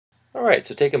Alright,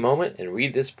 so take a moment and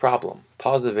read this problem.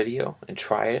 Pause the video and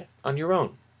try it on your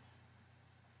own.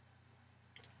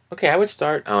 Okay, I would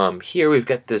start here. We've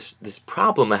got this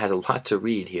problem that has a lot to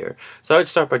read here. So I would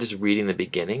start by just reading the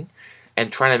beginning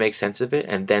and trying to make sense of it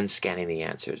and then scanning the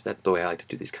answers. That's the way I like to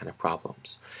do these kind of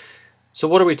problems. So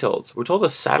what are we told? We're told a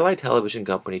satellite television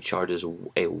company charges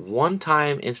a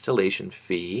one-time installation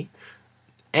fee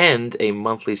and a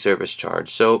monthly service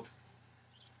charge. So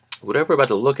whatever we're about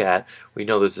to look at, we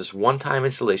know there's this one-time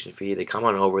installation fee. They come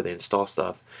on over, they install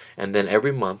stuff, and then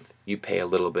every month you pay a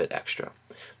little bit extra.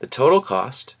 The total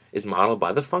cost is modeled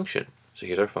by the function. So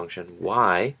here's our function.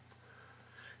 Y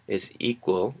is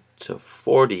equal to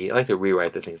 40. I like to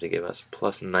rewrite the things they give us.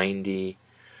 Plus 90x.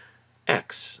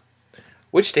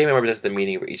 Which statement represents the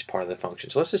meaning for each part of the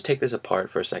function? So let's just take this apart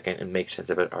for a second and make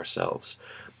sense of it ourselves.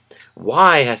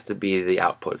 Y has to be the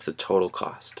output. It's the total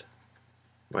cost,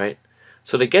 right?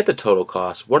 So to get the total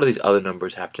cost, what do these other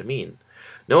numbers have to mean?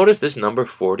 Notice this number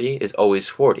 40 is always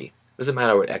 40. Doesn't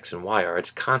matter what x and y are,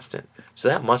 it's constant. So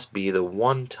that must be the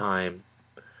one-time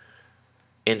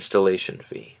installation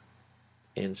fee.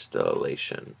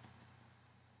 Installation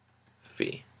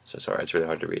fee. So sorry, it's really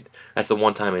hard to read. That's the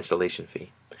one-time installation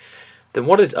fee. Then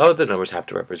what do these other numbers have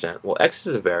to represent? Well, x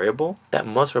is a variable. That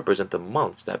must represent the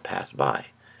months that pass by.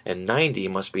 And 90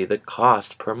 must be the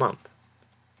cost per month.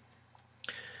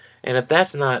 And if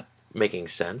that's not making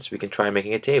sense, we can try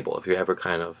making a table. If you're ever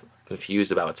kind of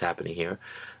confused about what's happening here,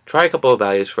 try a couple of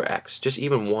values for x, just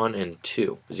even 1 and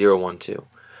 2, 0, 1, 2.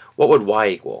 What would y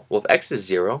equal? Well, if x is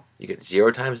 0, you get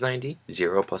 0 times 90,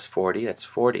 0 plus 40, that's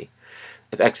 40.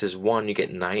 If x is 1, you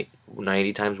get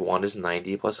 90 times 1 is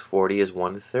 90, plus 40 is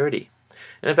 130.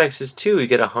 And if x is 2, you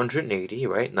get 180,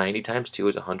 right? 90 times 2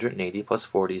 is 180, plus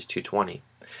 40 is 220.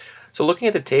 So looking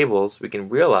at the tables, we can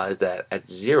realize that at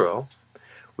 0,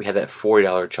 we have that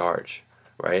 $40 charge,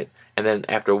 right? And then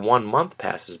after 1 month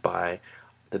passes by,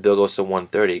 the bill goes to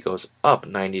 130. It goes up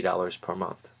 $90 per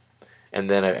month. And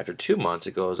then after 2 months,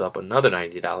 it goes up another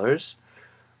 $90,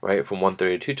 right, from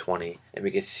 130 to 220. And we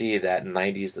can see that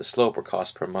 90 is the slope or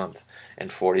cost per month,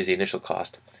 and 40 is the initial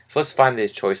cost. So let's find the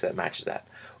choice that matches that.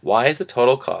 Y is the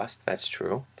total cost. That's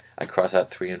true. I cross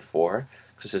out 3 and 4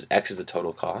 because it says x is the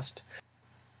total cost.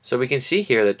 So we can see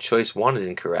here that choice 1 is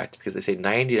incorrect because they say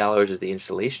 $90 is the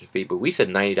installation fee, but we said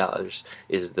 $90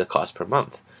 is the cost per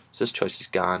month. So this choice is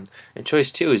gone. And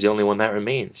choice 2 is the only one that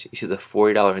remains. You see the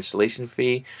 $40 installation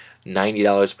fee,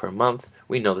 $90 per month.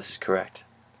 We know this is correct.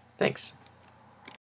 Thanks.